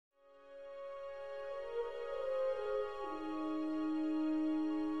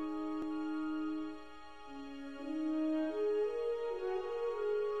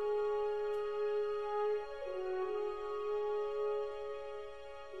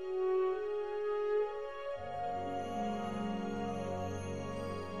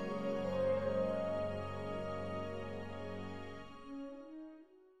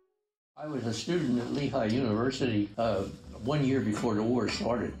a student at Lehigh University 1 year before the war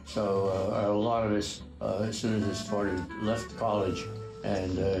started. So a lot of us, as soon as it started, left college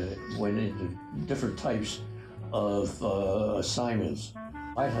and went into different types of assignments.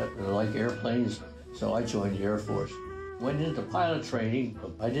 I like airplanes, so I joined the Air Force. Went into pilot training.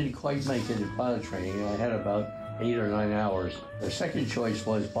 I didn't quite make it in pilot training. I had about 8 or 9 hours. The second choice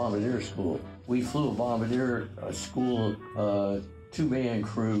was Bombardier School. We flew a Bombardier school, 2-man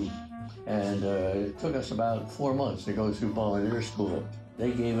crew, and it took us about 4 months to go through Bombardier School.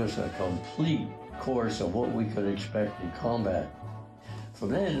 They gave us a complete course of what we could expect in combat. From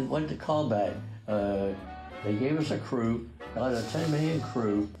then, went to combat. They gave us a crew, got a 10-man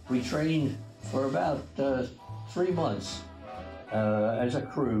crew. We trained for about 3 months as a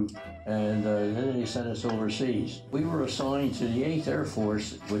crew, and then they sent us overseas. We were assigned to the 8th Air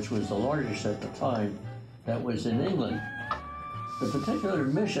Force, which was the largest at the time, that was in England. The particular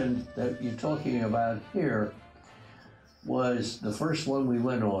mission that you're talking about here was the first one we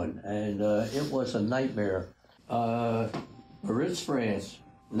went on, and it was a nightmare. Biarritz, France,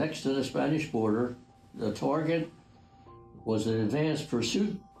 next to the Spanish border. The target was an advanced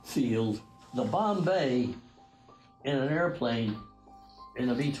pursuit field. The bomb bay in an airplane in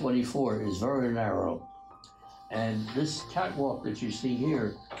a B-24 is very narrow. And this catwalk that you see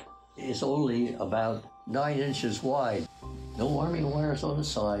here is only about 9 inches wide. No arming wires on the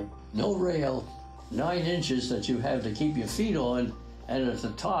side, no rail, 9 inches that you have to keep your feet on, and at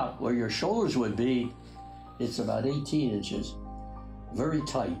the top where your shoulders would be, it's about 18 inches. Very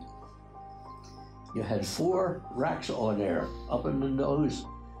tight. You had 4 racks on there, up in the nose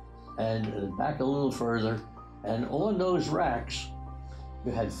and back a little further. And on those racks,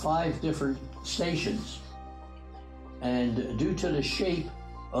 you had 5 different stations. And due to the shape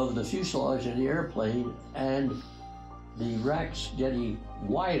of the fuselage of the airplane and the racks getting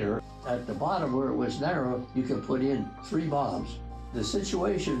wider, at the bottom where it was narrow, you could put in 3 bombs. The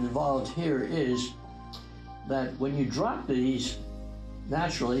situation involved here is that when you drop these,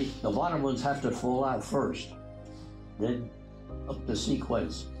 naturally, the bottom ones have to fall out first, then up the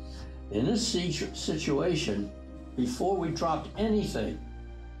sequence. In this situation, before we dropped anything,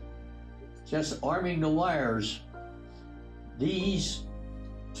 just arming the wires, these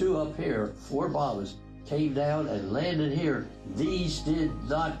 2 up here, 4 bombs, came down and landed here. These did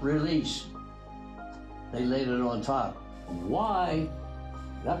not release. They landed on top. Why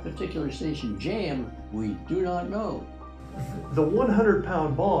that particular station jammed, we do not know. The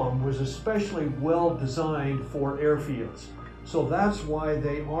 100-pound bomb was especially well designed for airfields. So that's why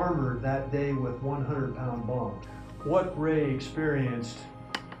they armored that day with 100-pound bombs. What Ray experienced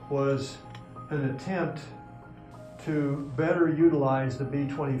was an attempt to better utilize the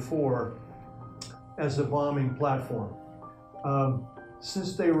B-24 as a bombing platform.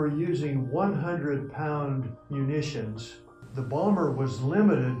 Since they were using 100-pound munitions, the bomber was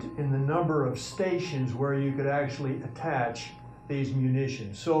limited in the number of stations where you could actually attach these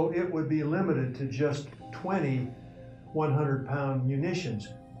munitions. So it would be limited to just 20 100-pound munitions,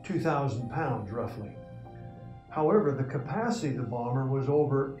 2,000 pounds roughly. However, the capacity of the bomber was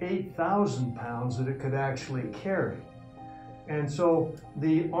over 8,000 pounds that it could actually carry. And so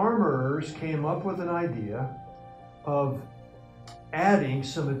the armorers came up with an idea of adding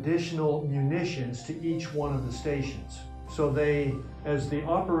some additional munitions to each one of the stations. So they, as the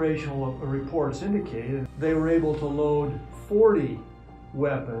operational reports indicated, they were able to load 40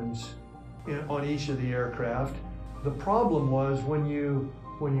 weapons on each of the aircraft. The problem was when you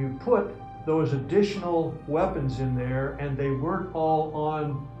put those additional weapons in there and they weren't all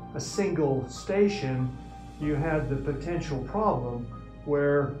on a single station, you had the potential problem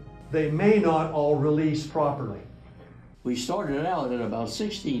where they may not all release properly. We started out at about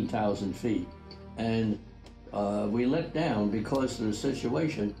 16,000 feet, and we let down because of the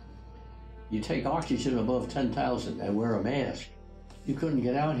situation. You take oxygen above 10,000 and wear a mask. You couldn't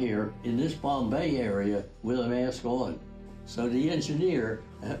get out here in this Bombay area with a mask on. So the engineer,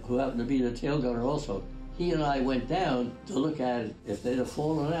 who happened to be the tail gunner also, he and I went down to look at it. If they'd have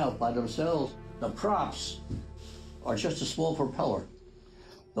fallen out by themselves, the props are just a small propeller.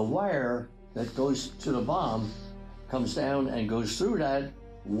 The wire that goes to the bomb comes down and goes through that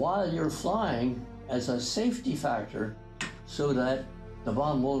while you're flying as a safety factor so that the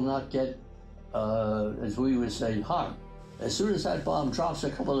bomb will not get, as we would say, hot. As soon as that bomb drops a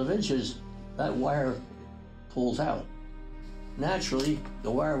couple of inches, that wire pulls out. Naturally,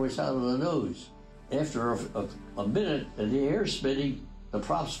 the wire was out of the nose. After a minute of the air spinning, the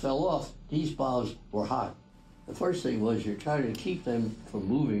props fell off. These bombs were hot. The first thing was you're trying to keep them from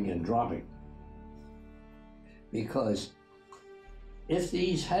moving and dropping. Because if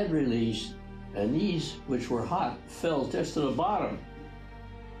these had released, And these, which were hot, fell just to the bottom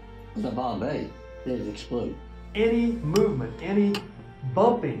of the bomb bay. They'd explode. Any movement, any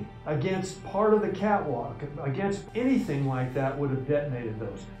bumping against part of the catwalk, against anything like that would have detonated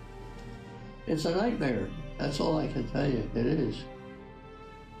those. It's a nightmare. That's all I can tell you. It is.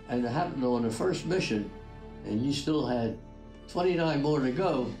 And it happened on the first mission, and you still had 29 more to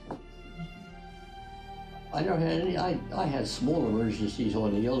go. I never had any. I had small emergencies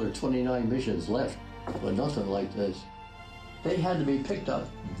on the other 29 missions left, but nothing like this. They had to be picked up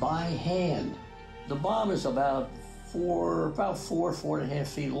by hand. The bomb is about 4.5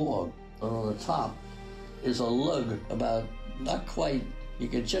 feet long. And on the top is a lug about, not quite, you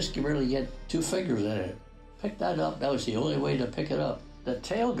could just barely get 2 fingers in it. Pick that up, that was the only way to pick it up. The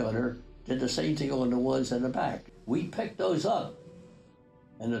tail gunner did the same thing on the ones in the back. We picked those up,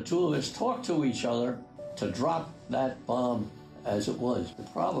 and the two of us talked to each other to drop that bomb as it was. The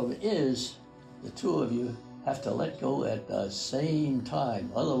problem is, the two of you have to let go at the same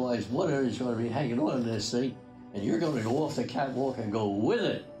time. Otherwise, one of you is going to be hanging on to this thing, and you're going to go off the catwalk and go with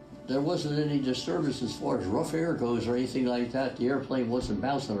it. There wasn't any disturbance as far as rough air goes or anything like that. The airplane wasn't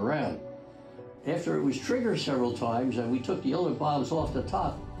bouncing around. After it was triggered several times and we took the other bombs off the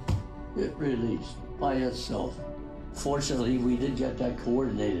top, it released by itself. Fortunately, we did get that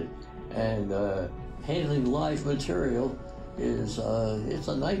coordinated. And handling live material is, it's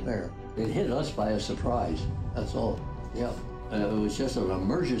a nightmare. It hit us by a surprise, that's all. Yeah, it was just an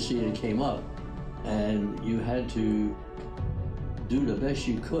emergency that came up, and you had to do the best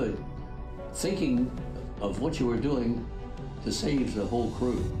you could, thinking of what you were doing to save the whole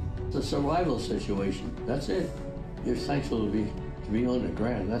crew. It's a survival situation, that's it. You're thankful to be on the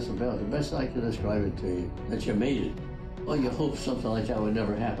ground. That's about the best I can describe it to you, that you made it. Well, you hope something like that would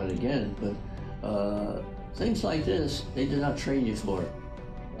never happen again, but things like this, they did not train you for it.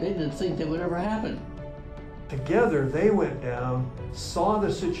 They didn't think they would ever happen. Together, they went down, saw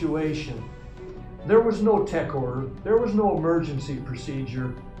the situation. There was no tech order, there was no emergency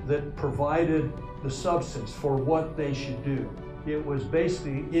procedure that provided the substance for what they should do. It was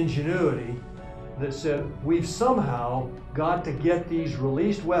basically ingenuity that said, we've somehow got to get these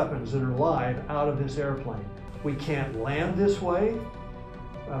released weapons that are live out of this airplane. We can't land this way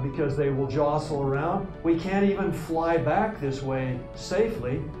because they will jostle around. We can't even fly back this way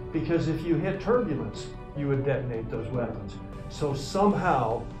safely because if you hit turbulence, you would detonate those weapons. So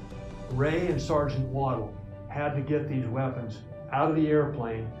somehow, Ray and Sergeant Waddle had to get these weapons out of the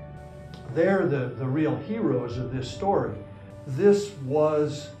airplane. They're the real heroes of this story. This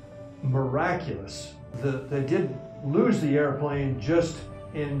was miraculous. They didn't lose the airplane just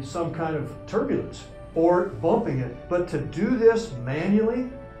in some kind of turbulence or bumping it, but to do this manually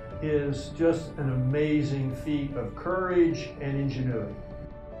is just an amazing feat of courage and ingenuity.